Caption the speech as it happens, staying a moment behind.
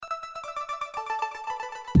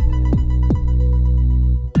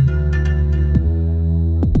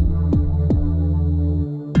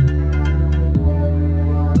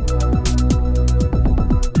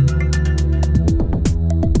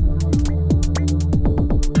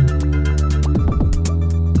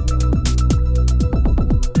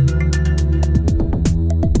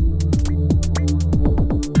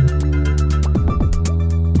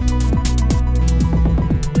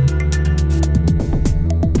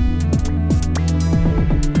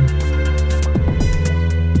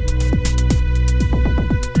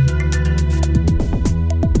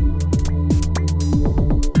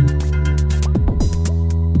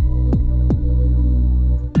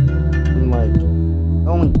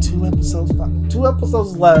only 2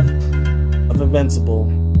 episodes left of Invincible,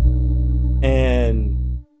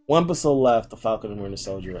 and 1 episode left of Falcon and Winter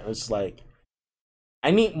Soldier. It's like,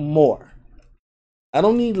 I need more. I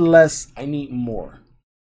don't need less. I need more.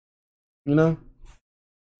 You know?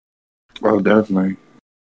 Oh, definitely.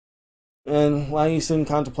 And while you sit and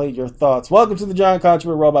contemplate your thoughts, welcome to the Giant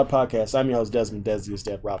Controversial Robot Podcast. I'm your host, Desmond Desius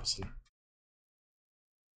Dad Robinson.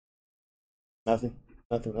 Nothing.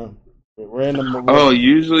 No. We're in the. Oh,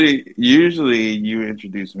 usually you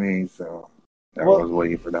introduce me, so I was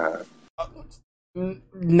waiting for that.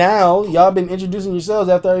 Now y'all been introducing yourselves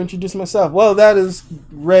after I introduced myself. Well, that is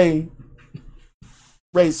Ray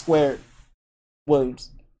Squared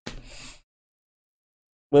Williams.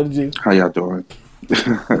 What did you? How y'all doing?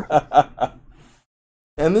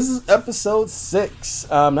 And this is episode 6,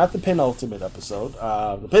 not the penultimate episode.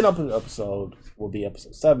 The penultimate episode will be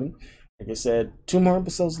episode 7. Like I said, 2 more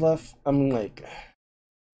episodes left. I'm like,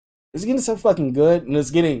 it's getting so fucking good, and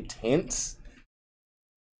it's getting tense.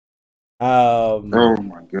 Oh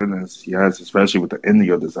my goodness, yes, especially with the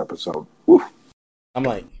ending of this episode. Woo. I'm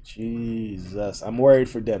like, Jesus, I'm worried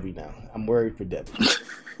for Debbie now.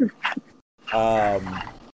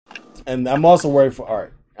 And I'm also worried for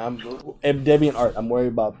Art. Debbie and Art, I'm worried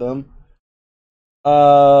about them.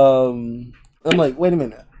 I'm like, wait a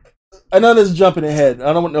minute. I know this is jumping ahead.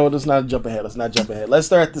 I don't know. It's not a jump ahead. Let's not jump ahead. Let's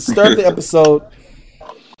start the episode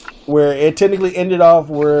where it technically ended off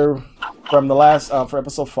from the last for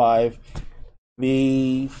episode 5,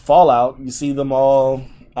 the fallout. You see them all.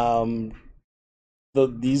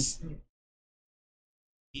 These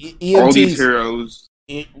EMTs,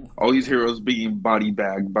 all these heroes being body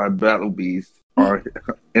bagged by Battle Beast are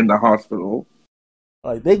in the hospital.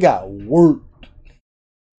 Like, they got worked.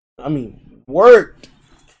 I mean, worked.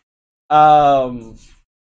 I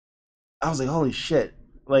was like, holy shit.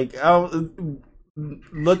 Like, I was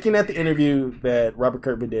looking at the interview that Robert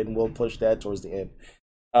Kirkman did, and we'll push that towards the end.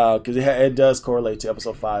 Because it does correlate to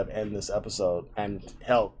episode 5 and this episode, and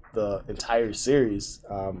hell, the entire series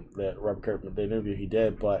that Robert Kirkman, the interview he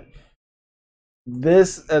did. But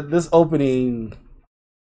this opening,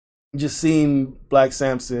 just seeing Black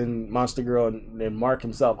Samson, Monster Girl, and Mark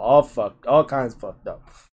himself all kinds of fucked up.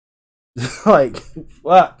 Like,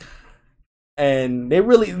 fuck. And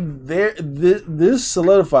this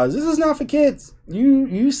solidifies, this is not for kids.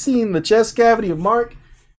 You seen the chest cavity of Mark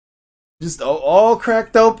just all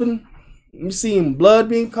cracked open. You seen blood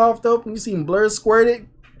being coughed open. You seen blood squirted.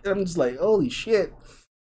 And I'm just like, holy shit.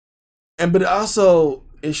 But also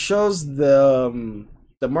it shows the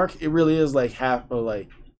Mark. It really is like half, or like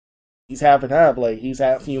he's half and half. Like, he's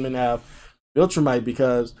half human, half Viltrumite,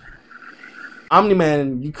 because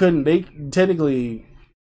Omni-Man, they technically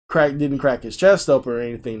didn't crack his chest open or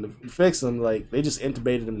anything to fix him. Like, they just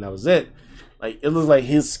intubated him and that was it. Like, it looks like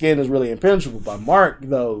his skin is really impenetrable. By Mark,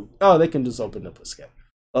 though, they can just open up his skin,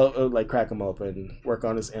 like crack him open, work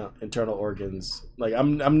on his internal organs. Like,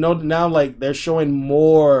 I'm now like they're showing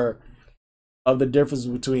more of the difference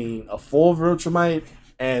between a full Viltrumite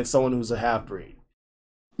and someone who's a half breed.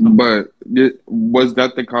 But was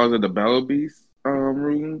that the cause of the Battle Beast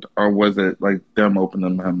wound, or was it like them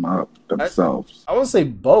opening him up themselves? I would say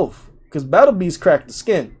both, because Battle Beast cracked the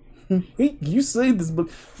skin. You see this, but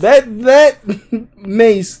that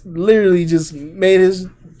mace literally just made his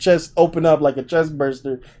chest open up like a chest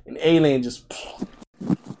burster, and Alien just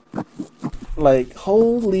like,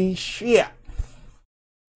 holy shit.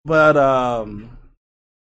 But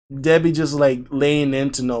Debbie just like laying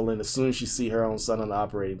into Nolan as soon as she see her own son on the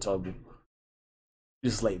operating table.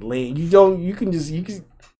 Just like laying, you can just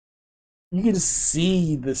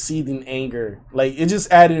see the seething anger. Like, it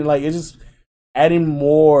just adding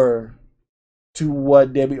more to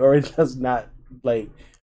what Debbie already does not like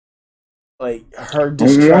her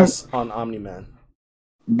distrust on Omni-Man.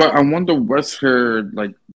 But I wonder what's her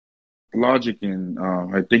like logic and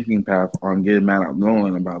her thinking path on getting mad at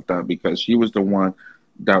Nolan about that, because she was the one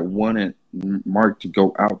that wanted Mark to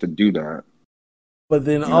go out to do that. But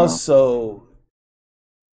then also,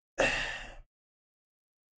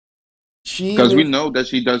 because we know that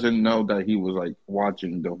she doesn't know that he was like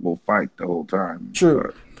watching the whole fight the whole time.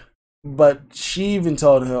 True. But she even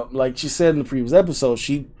told him, like she said in the previous episode,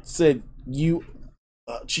 she said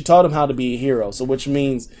she taught him how to be a hero. So, which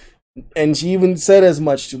means, and she even said as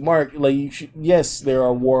much to Mark, like, yes, there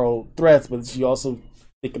are world threats, but she also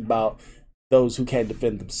think about those who can't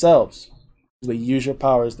defend themselves. Like, use your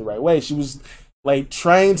powers the right way. She was like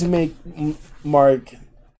trying to make Mark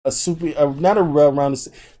not a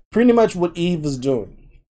well-rounded, pretty much what Eve was doing.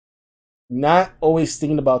 Not always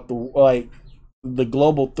thinking about the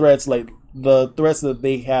global threats, like the threats that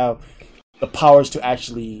they have the powers to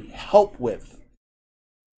actually help with.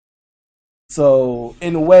 So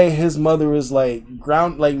in a way, his mother is like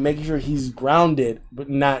making sure he's grounded, but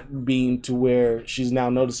not being to where she's now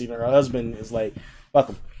noticing her husband is like, fuck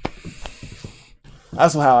him.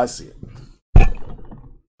 That's how I see it.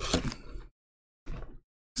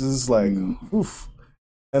 It's like, oof.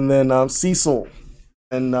 And then Cecil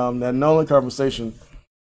and that Nolan conversation.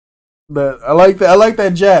 But I like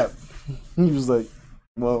that jab. He was like,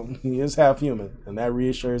 well, he is half human, and that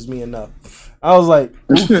reassures me enough. I was like,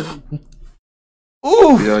 oof.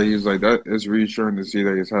 Ooh. Yeah, he's like that. It's reassuring to see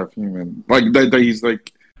that he's half human. Like that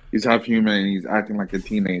he's half human and he's acting like a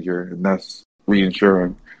teenager, and that's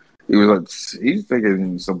reassuring. He was like he's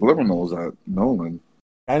thinking subliminals at Nolan.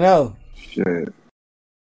 I know. Shit.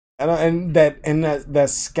 And that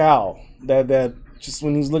scowl that just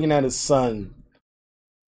when he's looking at his son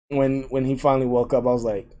when he finally woke up, I was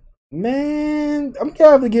like, man, I'm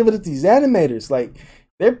gonna have to give it to these animators. Like,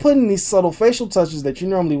 they're putting these subtle facial touches that you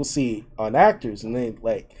normally will see on actors, and they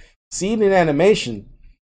like see it in animation,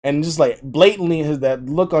 and just like blatantly has that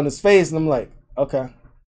look on his face, and I'm like, okay.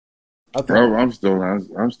 Bro, I'm still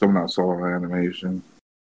not sold on animation.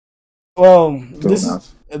 Well,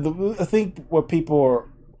 I think what people are.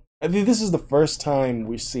 I think this is the first time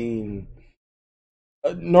we've seen.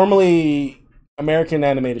 Normally, American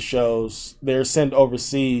animated shows, they're sent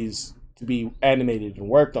overseas to be animated and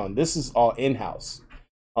worked on. This is all in-house,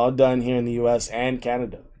 all done here in the U.S. and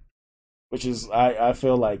Canada, which is I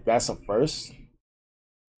feel like that's a first.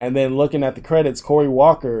 And then looking at the credits, Corey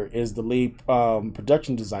Walker is the lead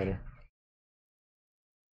production designer.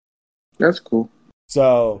 That's cool.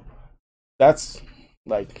 So that's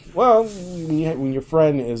like, well, when your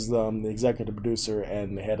friend is the executive producer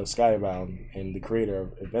and the head of Skybound and the creator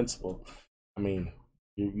of Invincible, I mean,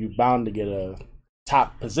 you're bound to get a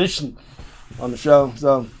top position on the show.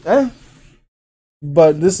 So,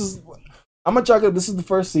 but I'm gonna chalk it. This is the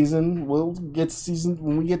first season. We'll get to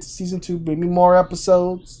when we get to season 2, maybe more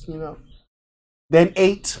episodes. Then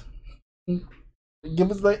 8.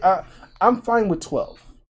 Give us like I'm fine with 12.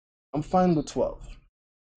 I'm fine with 12.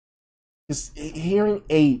 Just hearing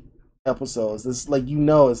 8 episodes, it's like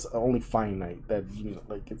it's only finite. That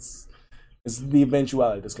like it's the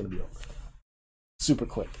eventuality that's gonna be over super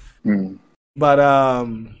quick. But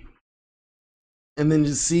and then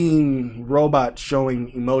just seeing Robot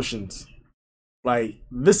showing emotions, like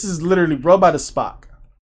this is literally Robot is Spock,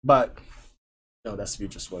 but no, that's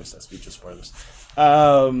future spoilers.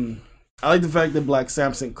 I like the fact that Black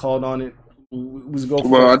Samson called on it.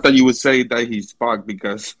 I thought you would say that he's Spock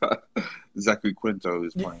because Zachary Quinto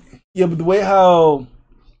is playing. Yeah, but the way how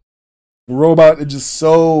Robot is just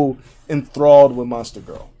so enthralled with Monster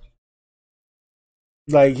Girl,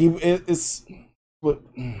 like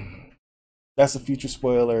that's a future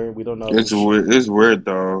spoiler. We don't know. It's weird. It's weird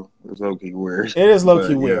though. It's low-key weird. It is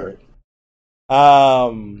low-key weird.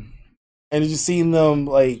 And just seeing them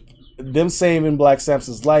saving Black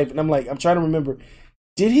Samson's life, and I'm trying to remember.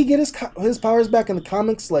 Did he get his powers back in the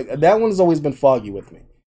comics? Like, that one has always been foggy with me.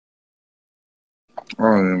 I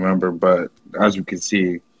don't remember, but as you can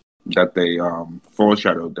see, that they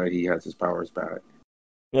foreshadowed that he has his powers back.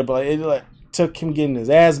 Yeah, but it took him getting his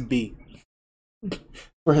ass beat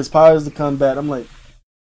for his powers to come back. I'm like,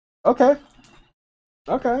 okay,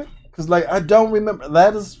 because I don't remember.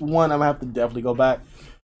 That is one I'm gonna have to definitely go back.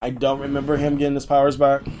 I don't remember him getting his powers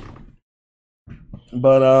back,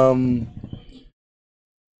 but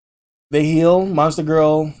they heal. Monster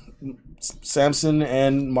Girl, Samson,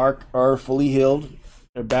 and Mark are fully healed.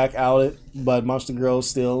 They're back out, but Monster Girl is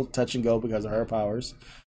still touch and go because of her powers.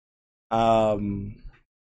 Then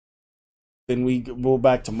we go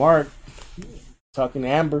back to Mark talking to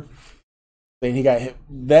Amber. Then he got hit.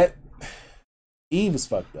 That Eve is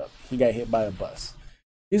fucked up. He got hit by a bus.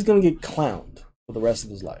 He's gonna get clowned for the rest of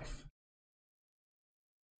his life.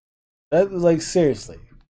 That was seriously.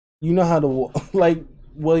 You know how to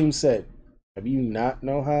William said, have you not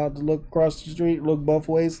know how to look across the street, look both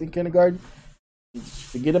ways in kindergarten?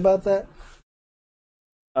 Forget about that.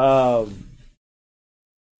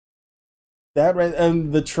 That right,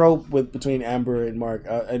 and the trope between Amber and Mark,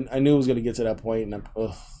 I knew it was gonna get to that point, and I'm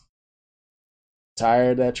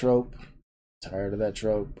tired of that trope.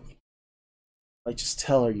 Just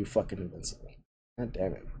tell her you fucking invincible. God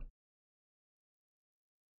damn it.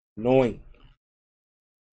 Annoying.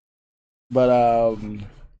 But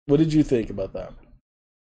what did you think about that?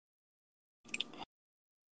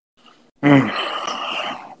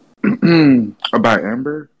 About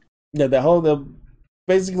Amber? Yeah,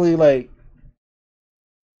 basically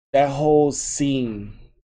that whole scene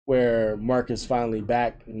where Mark is finally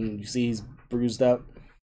back and you see he's bruised up.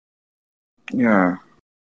 Yeah.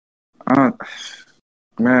 Uh,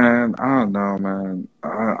 Man, I don't know, man.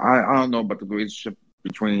 I don't know about the relationship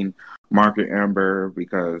between Mark and Amber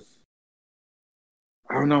because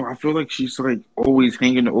I don't know. I feel like she's like always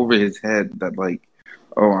hanging over his head that like,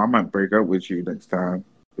 oh, I might break up with you next time.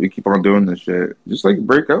 We keep on doing this shit. Just like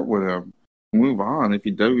break up with him. Move on. If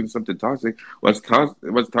you're doing something toxic, what's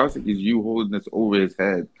toxic is you holding this over his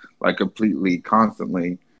head like completely,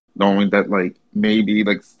 constantly, knowing that like maybe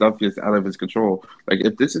like stuff is out of his control. Like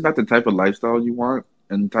if this is not the type of lifestyle you want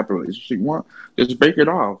and the type of relationship you want, just break it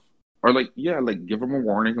off. Or like yeah, like give him a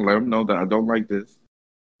warning and let him know that I don't like this.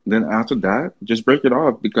 Then after that, just break it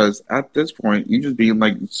off because at this point, you just being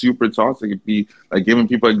like super toxic and be like giving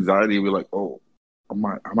people anxiety. We're like, oh, I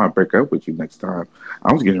might break up with you next time.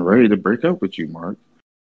 I was getting ready to break up with you, Mark.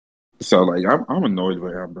 So like, I'm annoyed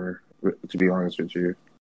with Amber. To be honest with you,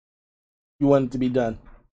 You want it to be done.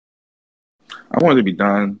 I want it to be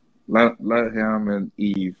done. Let him and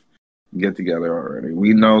Eve get together already.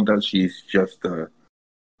 We know that she's just a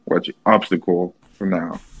obstacle for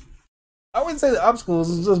now. I wouldn't say the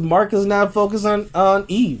obstacles. It's just Mark is not focused on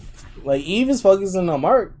Eve. Like Eve is focusing on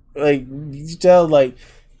Mark. Like you tell, like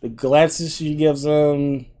the glances she gives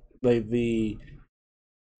him, like the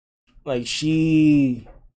like she.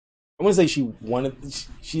 I wouldn't say she wanted.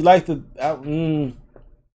 She liked the.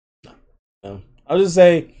 No, I'll just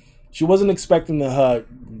say she wasn't expecting the hug,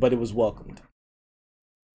 but it was welcomed.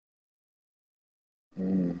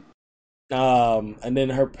 Mm. And then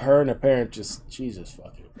her and her parent just Jesus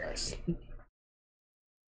fucking Christ.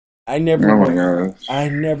 I never Oh my want. gosh. I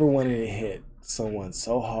never wanted to hit someone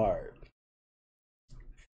so hard.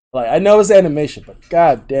 Like I know it's animation, but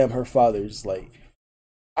god damn, her father's like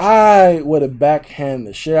I would have backhand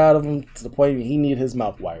the shit out of him to the point where he needed his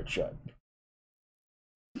mouth wired shut.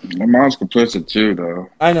 My mom's complicit too, though.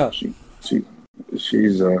 I know. She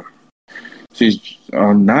she's she's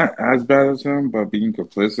not as bad as him, but being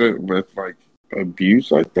complicit with like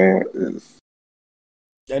abuse like that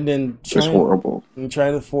And then is horrible.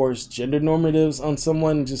 trying to force gender normatives on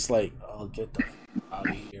someone, just like, oh, get the fuck out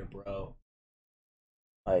of here, bro.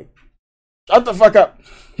 Like, shut the fuck up.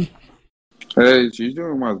 Hey, she's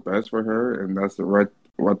doing what's best for her, and that's the right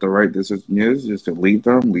what the right decision is, just to leave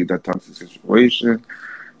them, leave that toxic situation.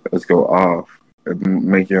 Let's go off and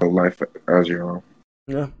make your life as your own.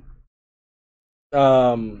 Yeah.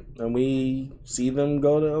 And we see them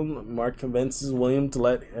go to Mark convinces William to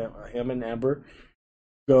let him and Amber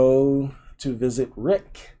go to visit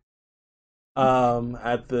Rick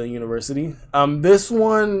at the university. This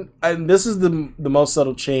one, and this is the most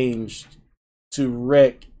subtle change to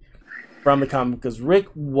Rick from the comic because Rick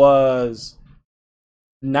was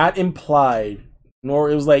not implied,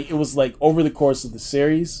 nor it was like over the course of the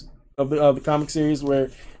series of the comic series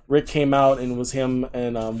where Rick came out and it was him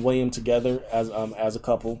and William together as a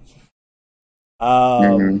couple.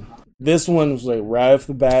 Mm-hmm. This one was like right off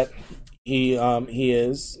the bat.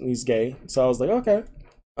 He's gay. So I was like, okay.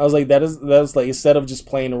 I was like, that's like instead of just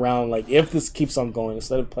playing around, like if this keeps on going,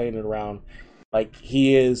 instead of playing it around, like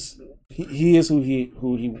he is who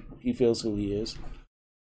he feels who he is.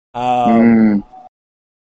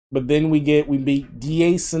 But then we meet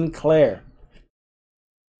D.A. Sinclair.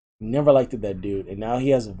 Never liked that dude, and now he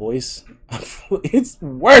has a voice. It's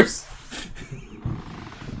worse.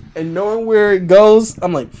 And knowing where it goes,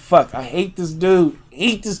 I'm like, fuck, I hate this dude.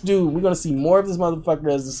 We're gonna see more of this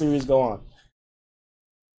motherfucker as the series go on.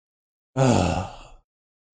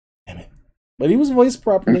 Damn it. But he was voiced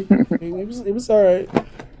properly. It was alright.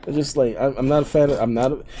 It's just like I'm not a fan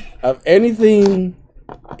of anything.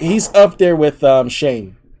 He's up there with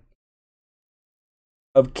Shane.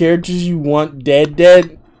 Of characters you want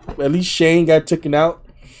dead. At least Shane got taken out.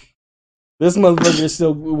 This motherfucker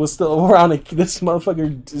was still around. This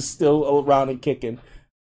motherfucker is still around and kicking.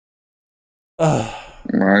 My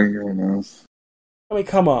goodness. I mean,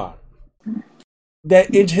 come on.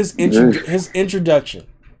 His introduction.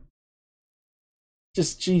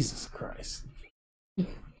 Just Jesus Christ.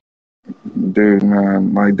 Dude,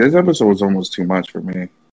 man, like this episode was almost too much for me.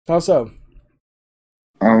 How so?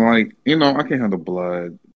 I'm like, I can handle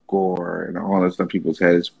blood, gore, and all that stuff, people's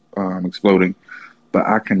heads exploding, but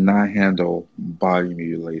I cannot handle body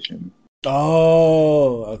mutilation.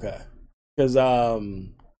 Oh, okay. Because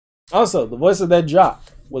also the voice of that jock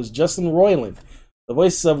was Justin Roiland, the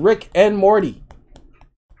voice of Rick and Morty.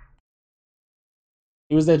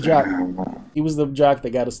 He was that jock. He was the jock that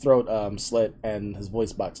got his throat slit and his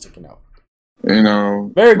voice box taken out. like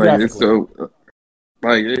Very graphically. it's so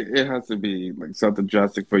like it has to be like something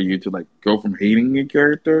drastic for you to like go from hating a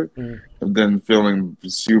character and then feeling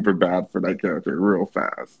super bad for that character real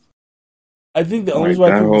fast. I think the only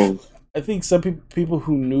reason I think some people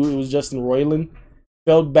who knew it was Justin Roiland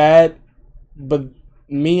felt bad, but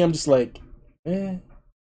me, I'm just like,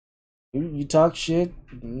 you talk shit,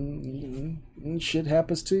 shit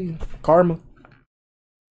happens to you. Karma.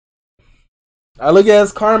 I look at it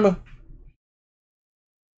as karma.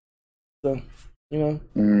 So,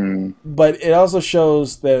 but it also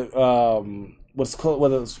shows that what's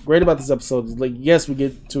great about this episode is, like, yes, we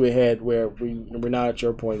get to a head where we're not at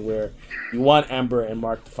your point where you want Amber and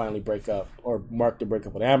Mark to finally break up, or Mark to break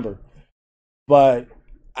up with Amber, but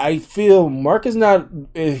I feel Mark is not.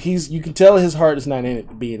 You can tell his heart is not in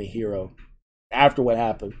it being a hero after what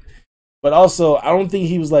happened, but also I don't think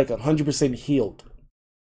he was like 100% healed.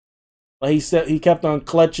 Like he kept on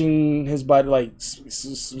clutching his body, like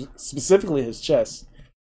specifically his chest,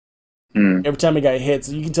 every time he got hit.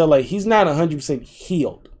 So you can tell, like, he's not 100%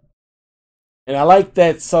 healed. And I like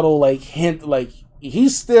that subtle, like, hint, like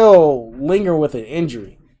he's still lingering with an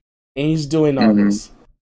injury, and he's doing all this.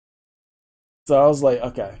 So I was like,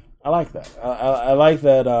 okay, I like that. I like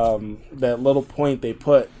that that little point they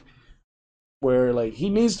put where, like,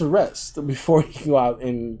 he needs to rest before he can go out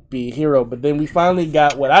and be a hero. But then we finally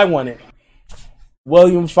got what I wanted.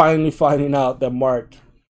 William finally finding out that Mark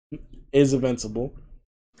is invincible.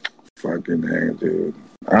 Fucking hell, dude.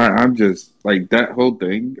 I'm just, like, that whole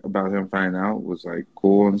thing about him finding out was, like,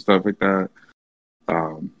 cool and stuff like that.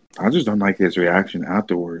 I just don't like his reaction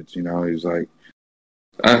afterwards. He's like,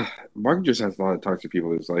 Mark just has a lot of toxic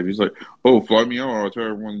people in his life. He's like, oh, fly me out, I'll tell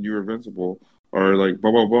everyone you're invincible. Or like,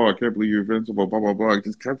 blah, blah, blah, I can't believe you're invincible, blah, blah, blah.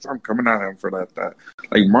 Just kept on coming at him for that.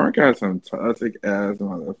 Like, Mark has some toxic ass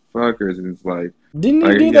motherfuckers in his life. Didn't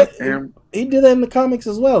he do that? He did that in the comics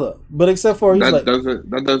as well, though. But except for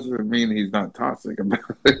that doesn't mean he's not toxic about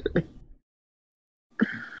it.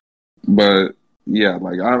 But yeah,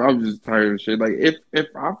 like, I'm just tired of shit. Like, if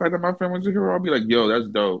I find out my friend was a hero, I'll be like, yo, that's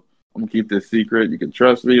dope. I'm gonna keep this secret. You can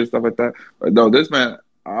trust me and stuff like that. But no, this man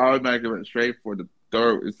automatically went straight for the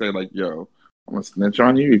throat and say, like, yo, I'm gonna snitch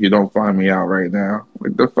on you if you don't find me out right now.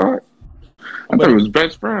 Like, the fuck? I thought it was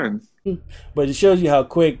best friends. But it shows you how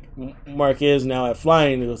quick Mark is now at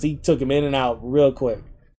flying, because he took him in and out real quick.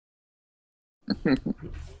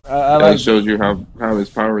 That shows you how his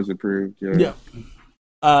powers improved. Yeah.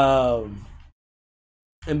 And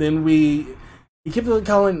then he kept on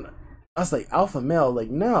calling us, like, alpha male. Like,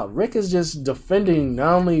 no, Rick is just defending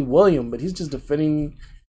not only William, but he's just defending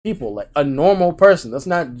people, like a normal person. That's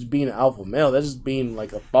not just being an alpha male. That's just being,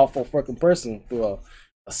 like, a thoughtful fucking person through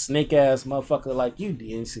a snake ass motherfucker like you,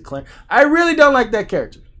 Dean Sinclair. I really don't like that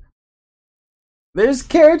character. There's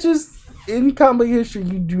characters in comic history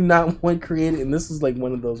you do not want created, and this is like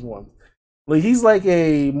one of those ones. Like, he's like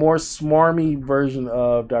a more smarmy version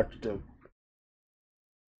of Dr. Doom.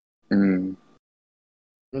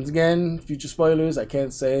 Once again, future spoilers. I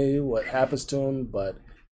can't say what happens to him, but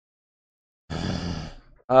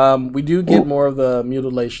we do get more of the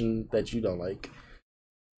mutilation that you don't like.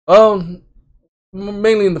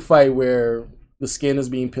 Mainly in the fight where the skin is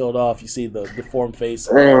being peeled off. You see the deformed face.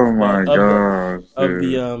 Oh my gosh!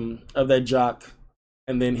 Of that jock,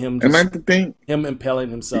 and then him impaling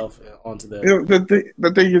himself onto the.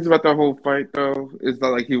 The thing is about the whole fight, though, is that,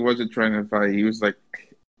 like, he wasn't trying to fight. He was, like,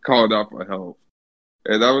 called out for help.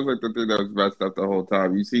 And that was, like, the thing that was messed up the whole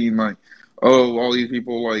time. You seen, like, all these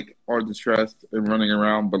people, like, are distressed and running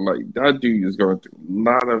around, but, like, that dude is going through a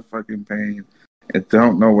lot of fucking pain and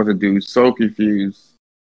don't know what to do, so confused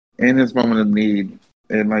in his moment of need.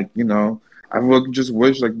 And, like, I would just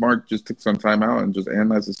wish, like, Mark just took some time out and just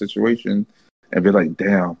analyze the situation and be like,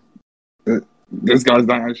 damn, this guy's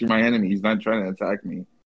not actually my enemy. He's not trying to attack me.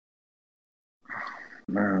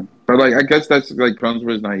 Man. But, like, I guess that's, like, comes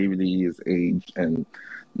with his naivety, his age, and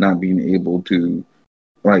not being able to,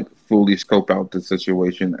 like, fully scope out the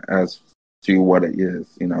situation as to what it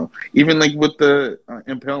is, Even, like, with the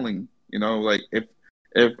impaling, like,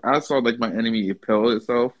 if I saw, like, my enemy impale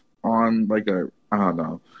itself on, like,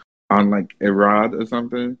 on, like, a rod or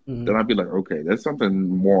something, then I'd be like, okay, there's something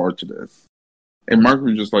more to this. And Mark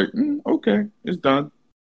was just like, okay, it's done.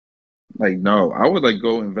 Like, no, I would, like,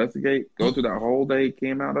 go investigate, go to that hole they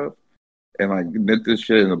came out of, and, like, nip this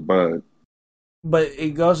shit in the bud. But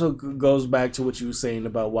it also goes back to what you were saying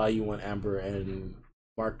about why you want Amber and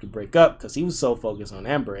Mark to break up, because he was so focused on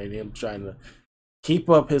Amber and him trying to keep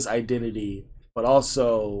up his identity, but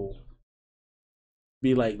also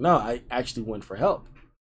be like, no, I actually went for help.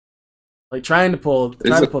 Like, trying to pull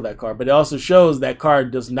that card, but it also shows that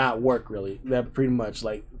card does not work, really. That pretty much,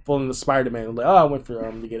 like, pulling the Spider-Man, like, oh, I went for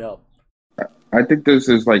to get help. I think this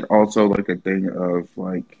is, like, also, like, a thing of,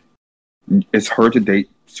 like, it's hard to date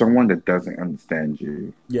someone that doesn't understand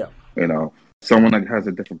you. Yeah. someone that has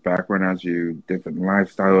a different background as you, different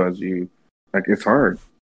lifestyle as you, like it's hard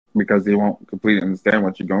because they won't completely understand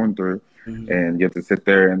what you're going through, and you have to sit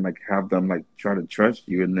there and like have them like try to trust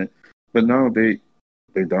you, and then, but no, they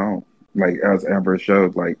don't. Like as Amber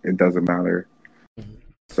showed, like it doesn't matter. Mm-hmm.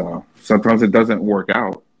 So sometimes it doesn't work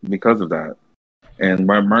out because of that. And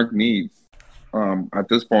what Mark needs at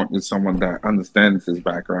this point is someone that understands his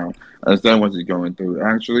background, understands what he's going through,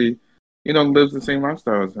 actually, lives the same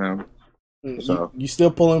lifestyle as him. So you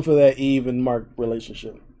still pulling for that Eve and Mark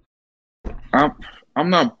relationship? I'm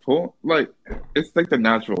not pull like it's like the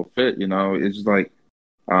natural fit, It's just like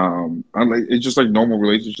I like it's just like normal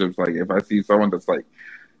relationships. Like if I see someone that's like,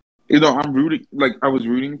 I'm rooting, like I was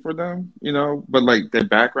rooting for them, but like their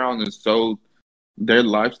background is so, their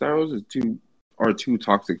lifestyles are too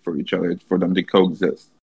toxic for each other for them to coexist.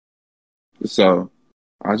 So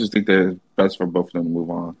I just think that it's best for both of them to move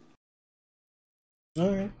on.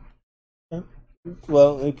 All right.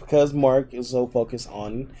 Well, because Mark is so focused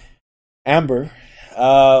on Amber,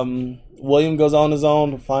 William goes on his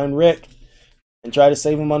own to find Rick and try to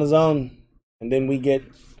save him on his own. And then we get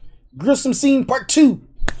gruesome scene part 2.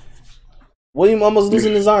 William almost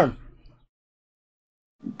losing his arm.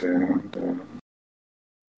 Damn.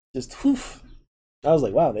 Just poof. I was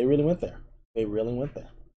like, wow, they really went there. They really went there.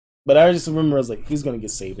 But I just remember I was like, he's going to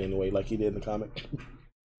get saved anyway, like he did in the comic.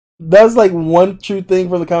 That's like one true thing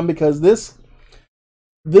from the comic, because this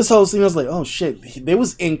whole scene, I was like, oh shit. They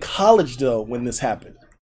was in college though when this happened.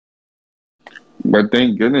 But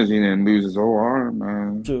thank goodness he didn't lose his whole arm,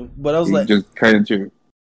 man. True. But I was like, just cut into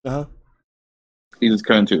it. He just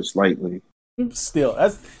cut into it slightly. Still,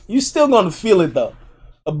 you still gonna feel it though.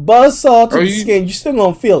 A buzzsaw to the skin, you still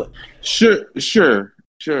gonna feel it. Sure.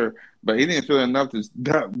 But he didn't feel enough to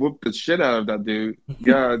whoop the shit out of that dude.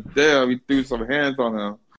 God damn, he threw some hands on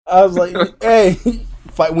him. I was like, hey,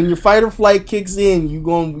 when your fight or flight kicks in, you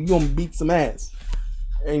gonna beat some ass.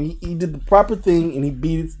 And he did the proper thing, and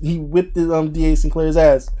he whipped his D.A. Sinclair's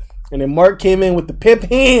ass. And then Mark came in with the pimp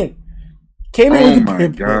hand. Oh my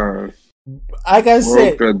god! Like I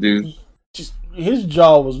said, dude. Just his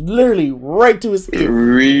jaw was literally right to his ear.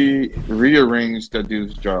 Rearranged that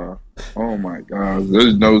dude's jaw. Oh my god!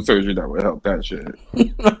 There's no surgery that would help that shit.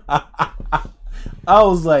 I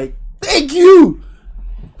was like, thank you.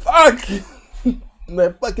 Fuck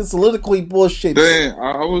that fucking soliloquy bullshit. Damn,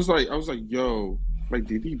 I was like, yo, like,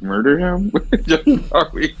 did he murder him? Did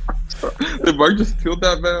Mark just kill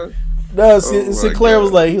that man? No, Sinclair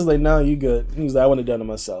was like, he's like, no, you good. He was like, I would have done it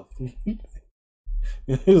myself. He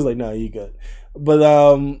was like, no, you good. But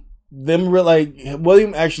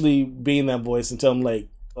William actually being that voice and tell him like,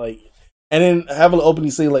 and then have an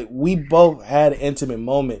opening say like, we both had an intimate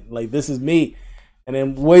moment. Like, this is me. And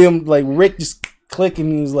then William, like Rick, just clicking.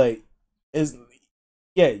 And he's like,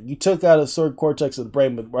 you took out a certain cortex of the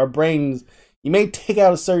brain, but our brains, you may take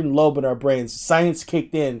out a certain lobe in our brains. Science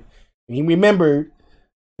kicked in, and he remembered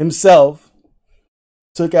himself,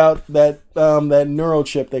 took out that neural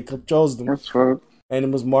chip that controls them. That's fucked. And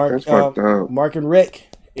it was Mark and Rick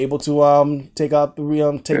able to take out the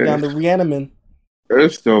down the Reaniman.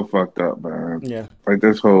 It's still fucked up, man. Yeah, like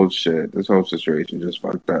this whole situation just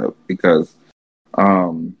fucked up because,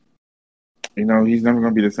 he's never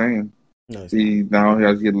gonna be the same. No, he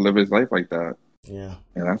has to live his life like that. Yeah,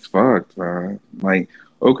 and that's fucked, man. Like,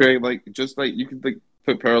 okay, like just like you can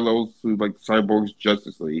put parallels to like Cyborg's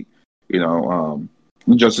Justice League,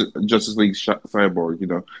 Justice League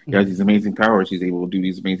Cyborg. He has these amazing powers. He's able to do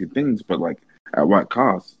these amazing things, but like at what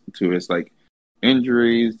cost? To his like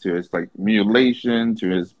injuries, to his like mutilation, to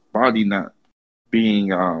his body not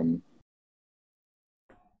being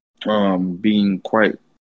being quite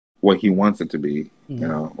what he wants it to be.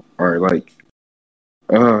 Or like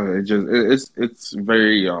it's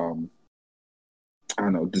very I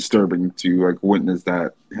don't know, disturbing to like witness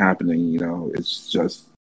that happening. It's just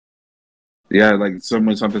like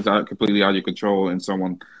something's completely out of your control, and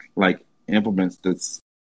someone like implements this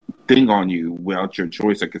thing on you without your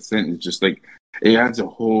choice or consent. It's just like it adds a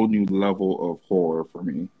whole new level of horror for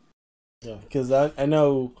me. Yeah, because I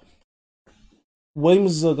know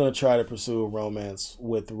Williams is still going to try to pursue a romance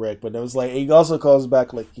with Rick, but it was like, it also calls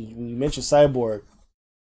back, like, you mentioned Cyborg.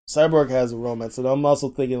 Cyborg has a romance, and I'm also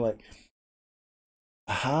thinking, like,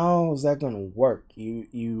 how is that going to work?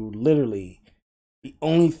 You literally, the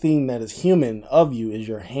only thing that is human of you is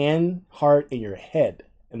your hand, heart, and your head,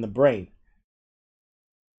 and the brain.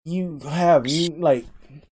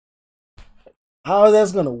 How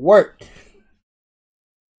that's going to work?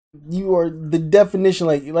 You are the definition,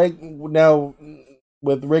 like now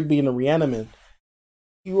with Rick being a Reaniman,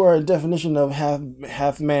 you are a definition of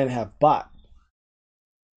half man, half bot.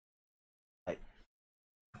 Like,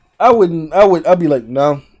 I'd be like,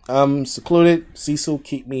 no, I'm secluded. Cecil,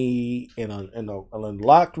 keep me in an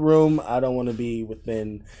locked room. I don't want to be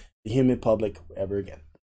within the human public ever again.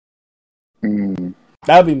 Mm.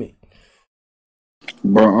 That'd be me.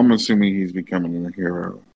 But I'm assuming he's becoming a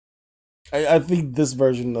hero. I think this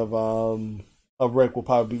version of Rick will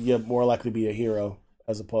probably be more likely to be a hero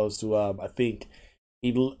as opposed to I think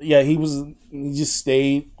he just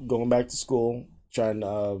stayed going back to school, trying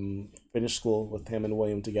to finish school with him and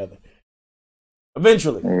William together.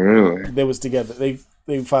 Eventually, really, they was together. They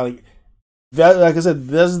finally that, like I said,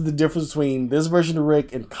 this is the difference between this version of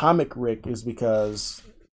Rick and comic Rick, is because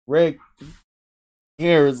Rick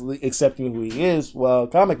here is accepting who he is, while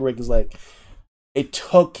comic Rick is like, it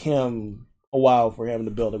took him a while for him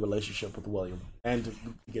to build a relationship with William and to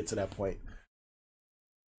get to that point.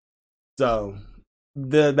 So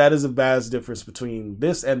that is a vast difference between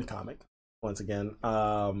this and the comic. Once again,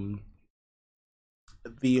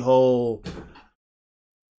 the whole,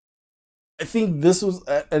 I think this was,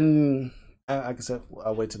 and like I said,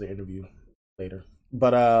 I'll wait to the interview later.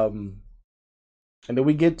 But and then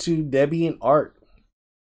we get to Debbie and Art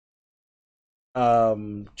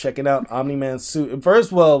checking out Omni-Man's suit. And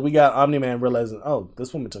first, well, we got Omni-Man realizing, oh,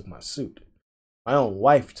 this woman took my suit. My own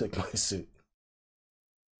wife took my suit.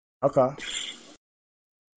 Okay.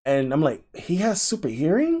 And I'm like, he has super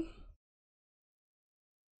hearing?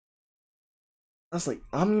 I was like,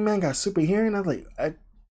 Omni-Man got super hearing? I was like, I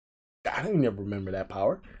didn't ever remember that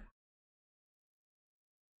power.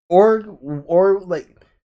 Or like,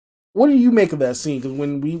 what do you make of that scene? Because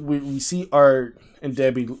when we see Art and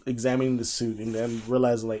Debbie examining the suit and then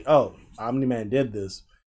realizing, like, oh, Omni-Man did this.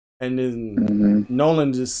 And then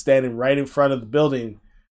Nolan just standing right in front of the building.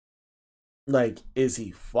 Like, is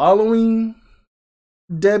he following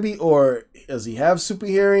Debbie, or does he have super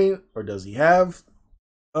hearing, or does he have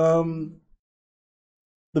the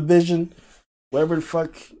vision? Whatever the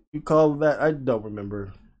fuck you call that, I don't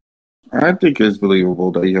remember. I think it's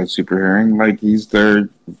believable that he has super hearing. Like, he's their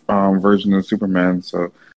version of Superman,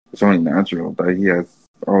 so it's only natural that he has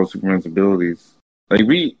all Superman's abilities.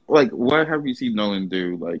 Like, what have you seen Nolan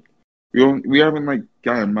do? Like, we haven't like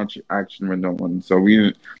gotten much action with Nolan, so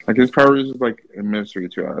his powers is like a mystery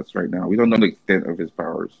to us right now. We don't know the extent of his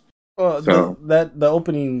powers. Well, so the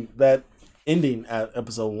opening, that ending at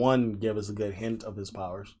episode 1 gave us a good hint of his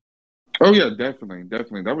powers. Oh yeah, definitely.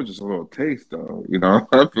 That was just a little taste, though.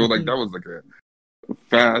 I feel like that was like a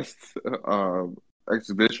fast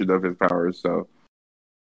exhibition of his powers. So,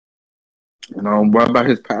 what about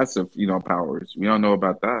his passive, powers? We don't know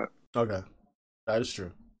about that. Okay, that is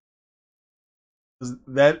true.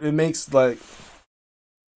 That it makes like,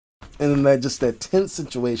 and then that tense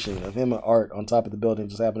situation of him and Art on top of the building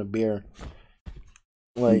just having a beer.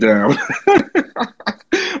 Like, damn,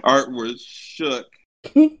 Art was shook.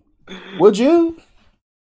 Would you?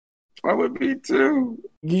 I would be too.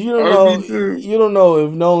 You don't know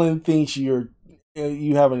if Nolan thinks you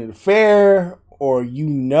having an affair, or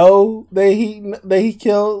that he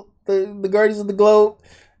killed the Guardians of the Globe.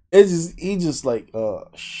 He just like, oh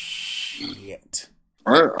shit.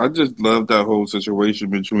 I just love that whole situation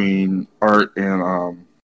between Art and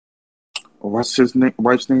what's his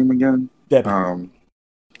wife's name again? Debbie.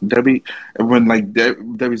 Debbie, and when like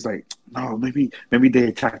Debbie's like, no, maybe they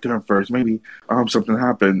attacked her first. Maybe something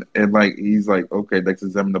happened, and like he's like, okay, let's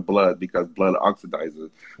examine the blood because blood oxidizes.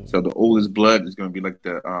 So the oldest blood is going to be like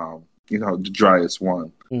the the driest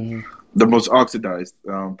one, the most oxidized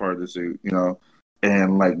part of the suit,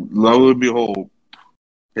 and like lo and behold,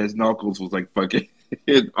 his knuckles was like fucking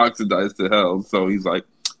oxidized to hell. So he's like,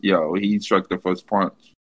 yo, he struck the first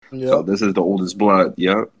punch. Yep. So this is the oldest blood.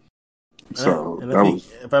 Yep. So and I think,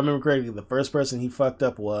 if I remember correctly, the first person he fucked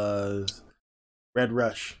up was Red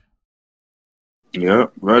Rush. Yeah,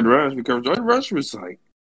 Red Rush, because Red Rush was like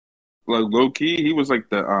low key, he was like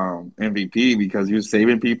the MVP because he was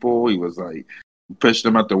saving people. He was like pushing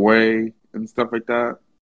them out the way and stuff like that.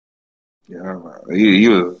 Yeah, he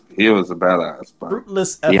was a badass. But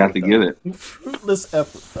fruitless effort. He had to get it. Fruitless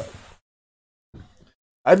effort, though.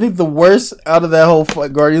 I think the worst out of that whole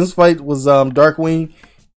Guardians fight was Darkwing.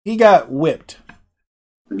 He got whipped.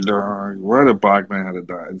 Why the black man had to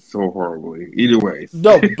die so horribly? Either way.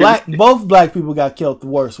 No, both black people got killed the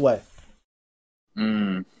worst way.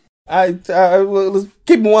 Let's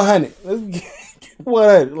keep it 100. Let's keep it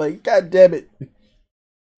 100. Like, god damn it.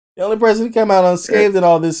 The only person who came out unscathed in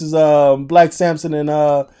all this is Black Samson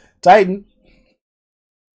and Titan.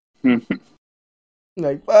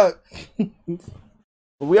 Like, fuck.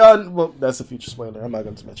 Well, that's a future spoiler. I'm not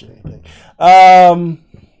going to mention anything.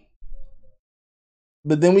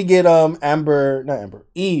 But then we get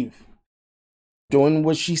Eve doing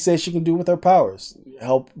what she says she can do with her powers.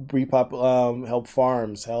 Help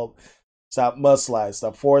farms, help stop mudslides,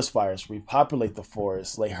 stop forest fires, repopulate the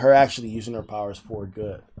forest. Like her actually using her powers for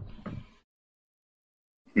good.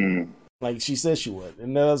 Like she says she would,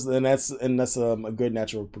 and that's a good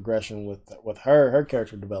natural progression with her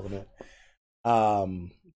character development. But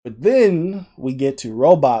then we get to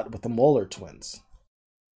Robot with the Molar twins.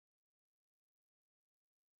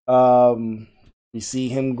 We see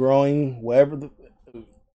him growing wherever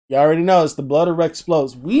you already know it's the blood of Rex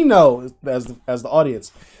explodes. We know as the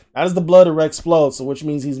audience that is the blood of Rex explodes, so which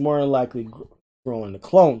means he's more than likely growing a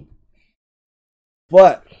clone.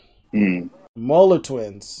 But Molar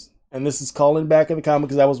twins. And this is calling back in the comic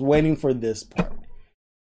because I was waiting for this part.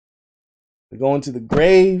 We're going to the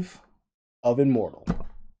grave of Immortal.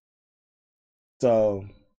 So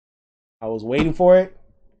I was waiting for it,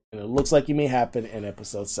 and it looks like it may happen in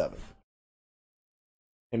episode 7.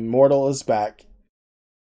 Immortal is back,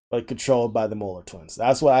 but controlled by the Molar twins.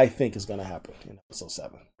 That's what I think is going to happen in episode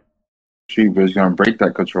 7. She was going to break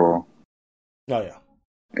that control. Oh, yeah.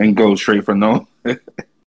 And go straight for no.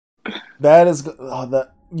 That is...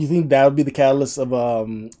 You think that would be the catalyst of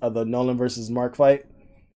the Nolan versus Mark fight?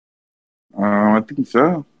 I think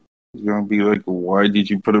so. It's gonna be like, why did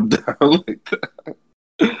you put him down like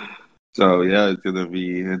that? So yeah, it's gonna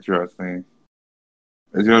be interesting.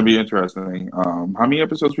 It's gonna be interesting. How many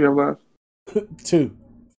episodes we have left? 2.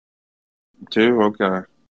 2?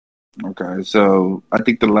 Okay. So I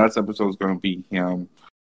think the last episode is gonna be him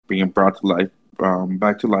being brought to life,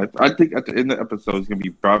 back to life. I think at the end of the episode, he's gonna be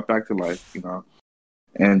brought back to life.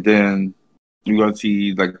 And then you're gonna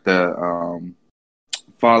see like the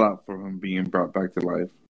fallout from him being brought back to life.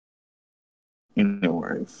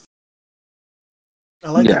 Anyways,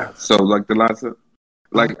 I like that. So like the last,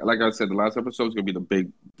 like I said, the last episode is gonna be the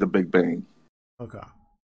big bang. Okay.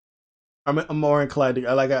 I'm more inclined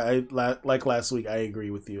to like last week. I agree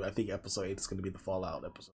with you. I think episode 8 is gonna be the fallout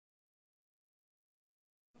episode.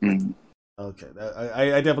 Okay,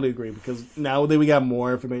 I definitely agree because now that we got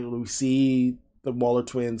more information, we see the Molar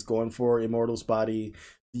twins going for Immortal's body,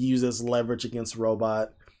 use as leverage against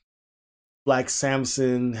Robot. Black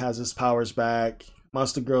Samson has his powers back.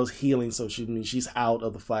 Monster Girl's healing, so she's out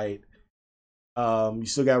of the fight. You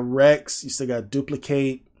still got Rex, you still got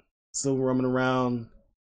Duplicate, still roaming around.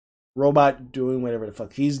 Robot doing whatever the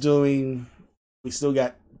fuck he's doing. We still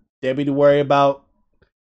got Debbie to worry about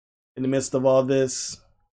in the midst of all this.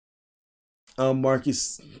 Mark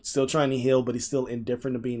is still trying to heal, but he's still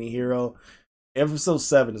indifferent to being a hero. Episode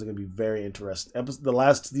 7 is going to be very interesting. These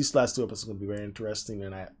last 2 episodes are going to be very interesting,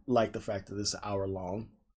 and I like the fact that this is an hour long.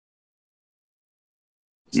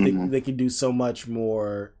 So they can do so much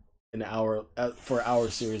more in an hour for an hour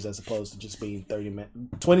series as opposed to just being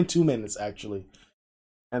 22 minutes actually,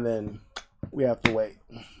 and then we have to wait.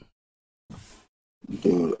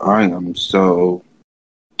 Dude,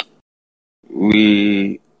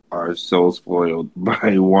 we are so spoiled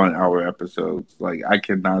by 1 hour episodes. Like, I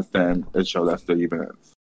cannot stand a show that's 30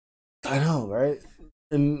 minutes. I know, right?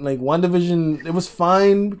 And like WandaVision, it was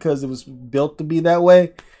fine because it was built to be that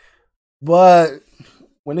way. But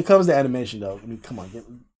when it comes to animation, though, I mean, come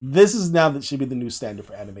on, this is now that should be the new standard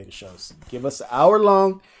for animated shows. Give us an hour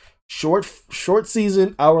long, short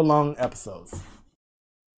season, hour long episodes.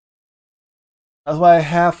 That's why I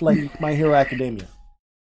have like My Hero Academia.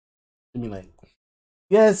 I mean, like,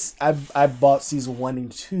 yes, I bought season 1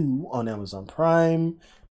 and 2 on Amazon Prime,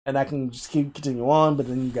 and I can just continue on. But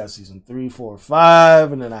then you got season 3, 4,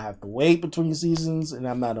 5, and then I have to wait between seasons, and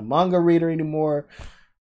I'm not a manga reader anymore.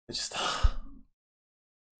 It's just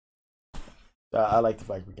I like the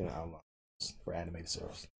fact we can outline for animated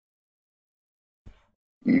series.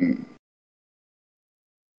 I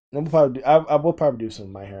will probably do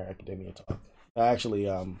some My Hero Academia talk. Actually,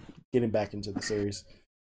 getting back into the series,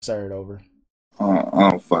 started over. I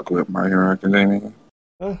don't fuck with My Hero Academia.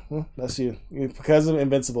 Well, that's you. Because of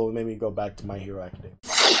Invincible, it made me go back to My Hero Academia.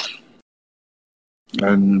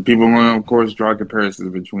 And people want to, of course, draw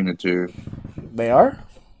comparisons between the two. They are?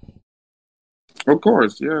 Of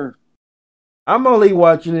course, yeah. I'm only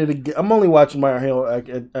watching it again. I'm only watching My Hero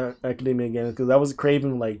Academia again because I was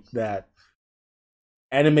craving like that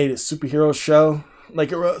animated superhero show,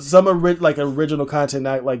 like some original content,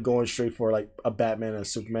 not like going straight for like a Batman or a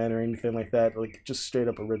Superman or anything like that. Like just straight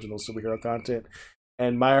up original superhero content.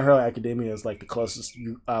 And My Hero Academia is like the closest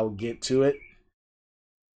I'll get to it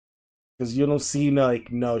because you don't see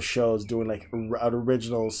no shows doing like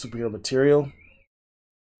original superhero material.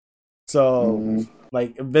 So,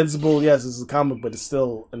 like, Invincible, yes, it's a comic, but it's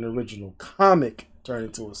still an original comic turned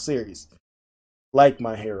into a series. Like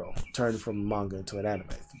My Hero, turned from a manga into an anime.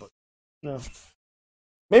 But,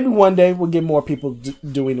 maybe one day we'll get more people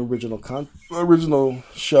doing original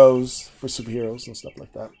shows for superheroes and stuff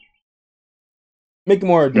like that. Make it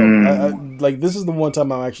more adult. Like this is the one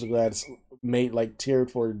time I'm actually glad it's made like tiered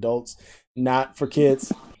for adults, not for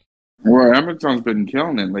kids. Well, Amazon's been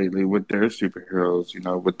killing it lately with their superheroes,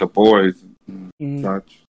 with the boys and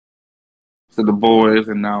such. So the boys,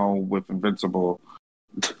 and now with Invincible,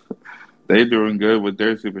 they're doing good with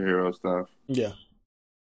their superhero stuff. Yeah.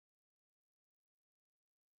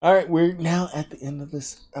 All right, we're now at the end of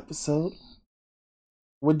this episode.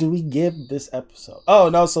 What do we give this episode? Oh,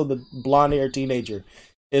 and also the blonde-haired teenager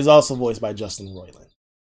is also voiced by Justin Roiland,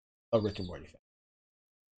 a Rick and Morty fan.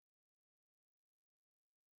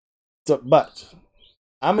 So, but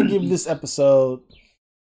I'm gonna give this episode,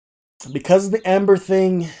 because of the Amber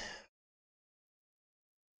thing,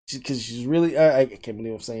 because she's really, I can't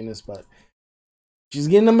believe I'm saying this, but she's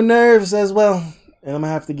getting on my nerves as well, and I'm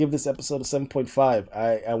gonna have to give this episode a 7.5.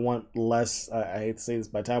 I want less. I hate to say this,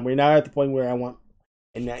 by the time we're now at the point where I want.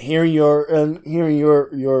 And now hearing your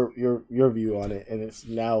view on it, and it's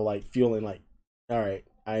now like feeling like, all right,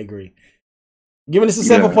 I agree. Giving this a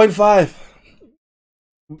 7.5.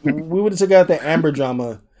 We would have took out the Amber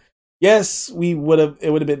drama. Yes, we would have. It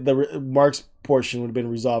would have been the Mark's portion would have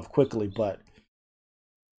been resolved quickly, but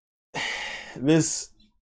this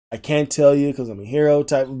I can't tell you because I'm a hero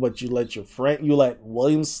type. But you let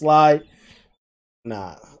William slide.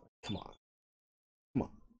 Nah, come on.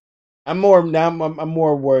 I'm more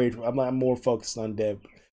worried. I'm more focused on Deb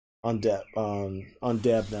than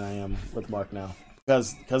I am with Mark now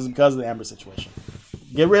because of the Amber situation.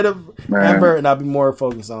 Get rid of Amber, and I'll be more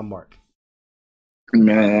focused on Mark.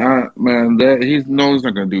 Man, he's not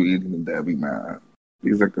gonna do anything to Debbie, man.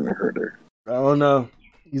 He's not gonna hurt her. I don't know.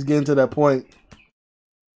 He's getting to that point.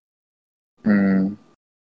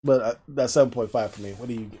 But that's 7.5 for me.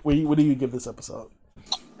 What do you give this episode?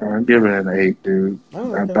 I'll give it an 8, dude.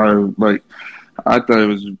 Oh, okay. I thought it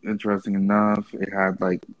was interesting enough. It had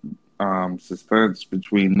suspense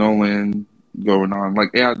between Nolan going on. Like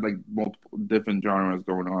it had multiple different genres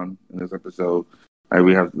going on in this episode. Like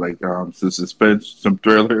we have some suspense, some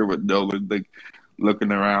thriller with Nolan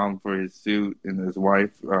looking around for his suit and his wife,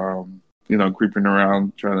 creeping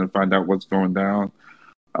around trying to find out what's going down.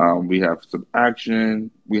 We have some action.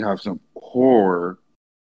 We have some horror.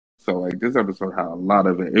 So this episode had a lot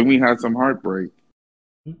of it, and we had some heartbreak.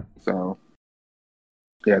 So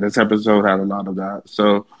yeah, this episode had a lot of that.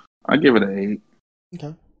 So I give it an 8.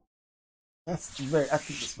 Okay, I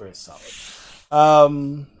think it's very solid.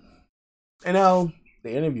 And now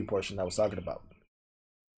the interview portion I was talking about.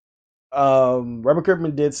 Robert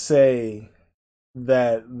Kirkman did say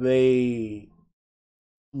that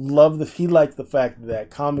he liked the fact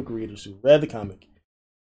that comic readers who read the comic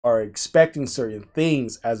are expecting certain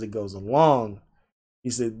things as it goes along. He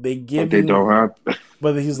said they don't have.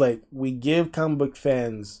 But he's like, we give comic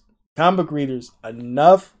readers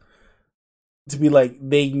enough to be like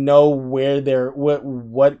they know where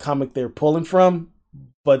what comic they're pulling from,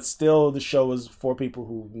 but still the show is for people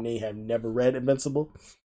who may have never read Invincible.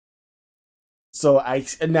 So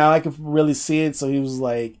now I can really see it. So he was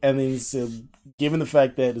like, and then he said, given the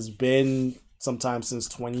fact that it's been sometime since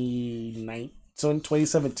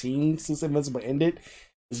 2017 since Invincible ended,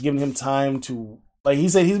 it's giving him time to, he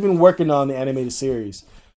said he's been working on the animated series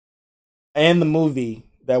and the movie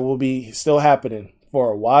that will be still happening for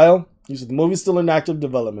a while. He said the movie's still in active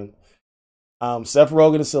development. Seth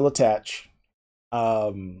Rogen is still attached.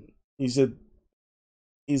 He said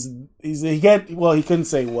he couldn't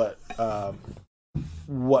say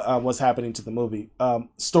what's happening to the movie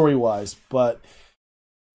story wise, but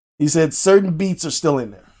he said certain beats are still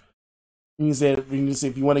in there. He said,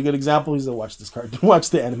 if you want a good example, he said, watch this cartoon, watch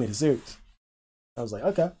the animated series. I was like,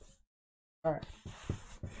 okay. All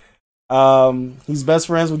right. He's best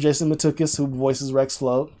friends with Jason Matukis, who voices Rex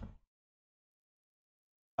Float.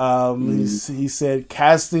 He said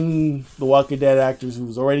casting the Walking Dead actors who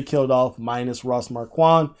was already killed off, minus Ross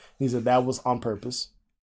Marquand. He said that was on purpose.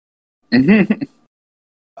 For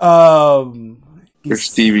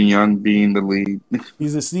Stephen Young being the lead.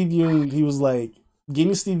 He's a Steve Young. He was like, give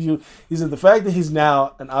me Steve Young. He said the fact that he's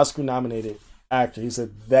now an Oscar-nominated actor. He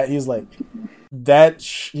said that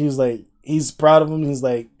he's proud of him. He's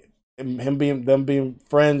like them being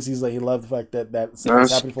friends. He's like he loved the fact that's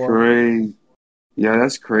happening for him. Yeah,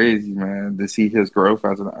 that's crazy, man. To see his growth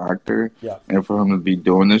as an actor, yeah, and for him to be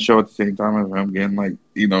doing this show at the same time as him getting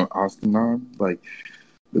Austin on, the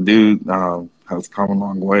dude has come a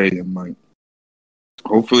long way, and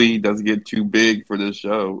hopefully he doesn't get too big for this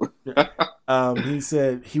show. He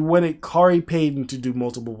said he wanted Corey Payton to do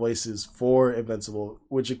multiple voices for Invincible,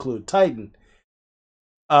 which include Titan.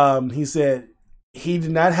 He said he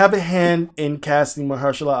did not have a hand in casting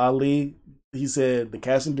Mahershala Ali. He said the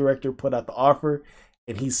casting director put out the offer,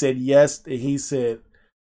 and he said yes. And he was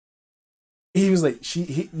like,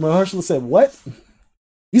 Mahershala said what?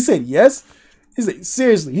 He said yes. He said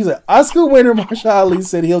seriously. He said Oscar winner Mahershala Ali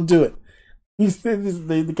said he'll do it. He said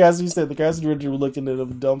the casting director looked at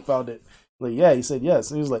him dumbfounded. Like, yeah, he said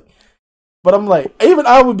yes. And he was like, but I'm like, even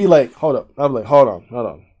I would be like, hold up. I'm like, hold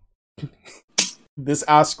on. This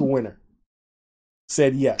Oscar winner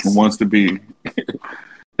said yes. Wants to be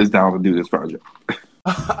is down to do this project.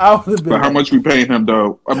 I would have been. But how much we paying him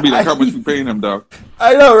though? I'd be like, how much we paying him though?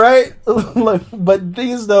 I know, right? Like, but the thing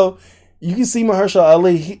is though, you can see Mahershala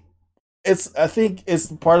Ali. I think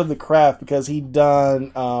it's part of the craft because he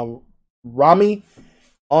done Rami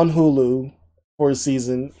on Hulu for a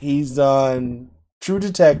season. He's done True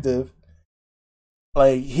Detective.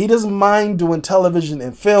 Like, he doesn't mind doing television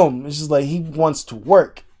and film. It's just like he wants to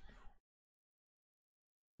work.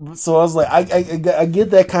 So I was like, I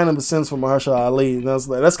get that kind of a sense from Mahershala Ali, and I was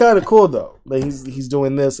like, that's kind of cool though. Like he's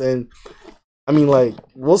doing this, and I mean, like,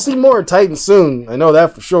 we'll see more of Titan soon. I know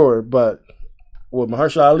that for sure. But will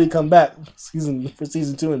Mahershala Ali come back for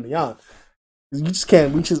season 2 and beyond? You just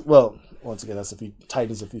can't. Well, once again,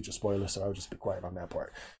 Titan's a future spoiler, so I'll just be quiet on that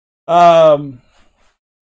part.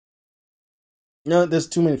 No, there's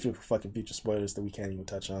too many fucking future spoilers that we can't even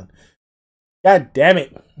touch on. God damn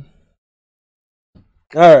it.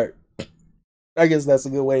 Alright. I guess that's a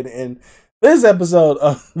good way to end this episode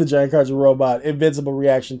of The Giant Cartoon Robot. Invincible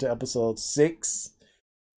reaction to episode 6.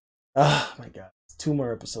 Oh my god. 2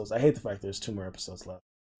 more episodes. I hate the fact there's 2 more episodes left.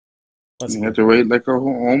 You have to wait like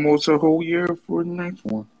almost a whole year for the next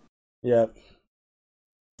one. Yep.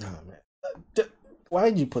 Oh man. Why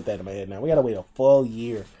did you put that in my head now? We gotta wait a full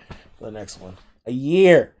year for the next one. A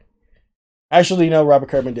year. Actually, no, Robert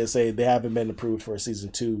Kirkman did say they haven't been approved for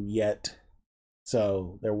season 2 yet.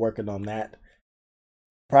 So they're working on that.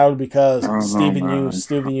 Probably because Steven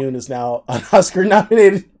Yeun is now an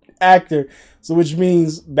Oscar-nominated actor. So which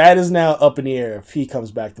means that is now up in the air if he comes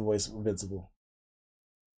back to voice Invincible.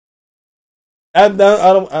 I don't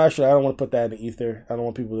want to put that in the ether. I don't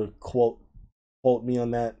want people to quote me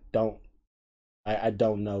on that. I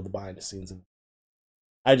don't know the behind the scenes.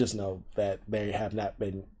 I just know that they have not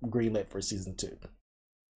been greenlit for season 2.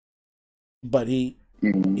 But he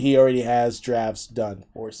already has drafts done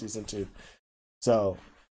for season 2. So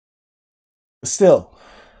still,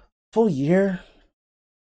 full year.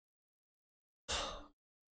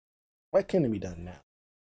 Why can't it be done now?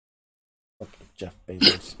 Fucking Jeff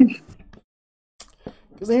Bezos.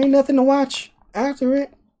 Because there ain't nothing to watch after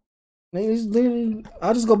it.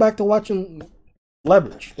 I'll just go back to watching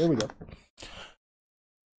Leverage. There we go.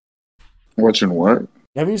 Watching what?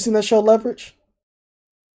 Have you seen that show, Leverage?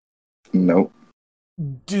 Nope.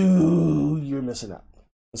 Dude, you're missing out.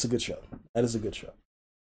 It's a good show. That is a good show.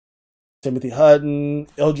 Timothy Hutton,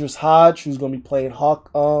 Eldris Hodge, who's going to be playing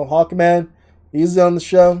Hawkman. He's on the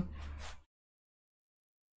show.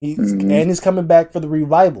 And he's coming back for the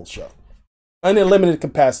revival show. In a limited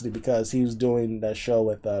capacity because he was doing that show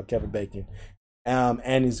with Kevin Bacon.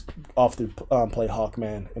 And he's off to play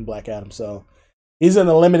Hawkman in Black Adam. So he's in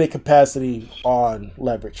a limited capacity on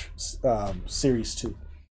Leverage Series 2.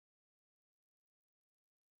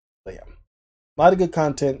 But yeah, a lot of good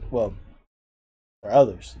content. Well, for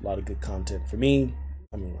others, a lot of good content. For me,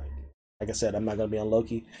 I mean, like I said, I'm not going to be on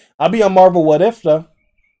Loki. I'll be on Marvel What If, though.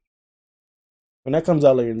 When that comes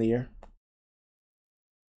out later in the year.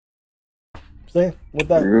 So yeah, with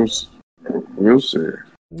that. We'll see.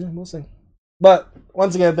 Yeah, we'll see. But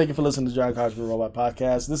once again, thank you for listening to Giant Cartoon Robot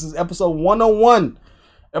Podcast. This is episode 101.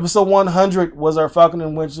 Episode 100 was our Falcon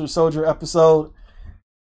and Winter Soldier episode.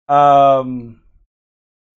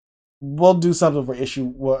 We'll do something for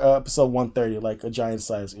episode 130, like a giant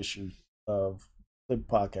size issue of the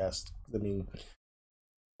podcast. I mean,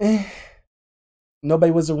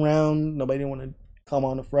 nobody was around. Nobody didn't want to come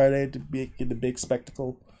on a Friday to get the big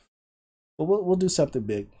spectacle. But we'll do something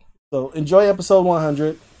big. So enjoy episode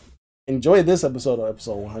 100. Enjoy this episode of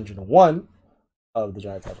episode 101 of the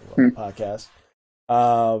Giant Cartoon Podcast.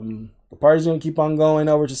 The party's going to keep on going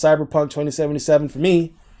over to Cyberpunk 2077 for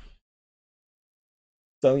me.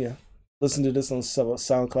 So yeah, listen to this on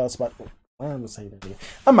SoundCloud. Why am I saying that again?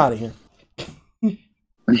 I'm out of here.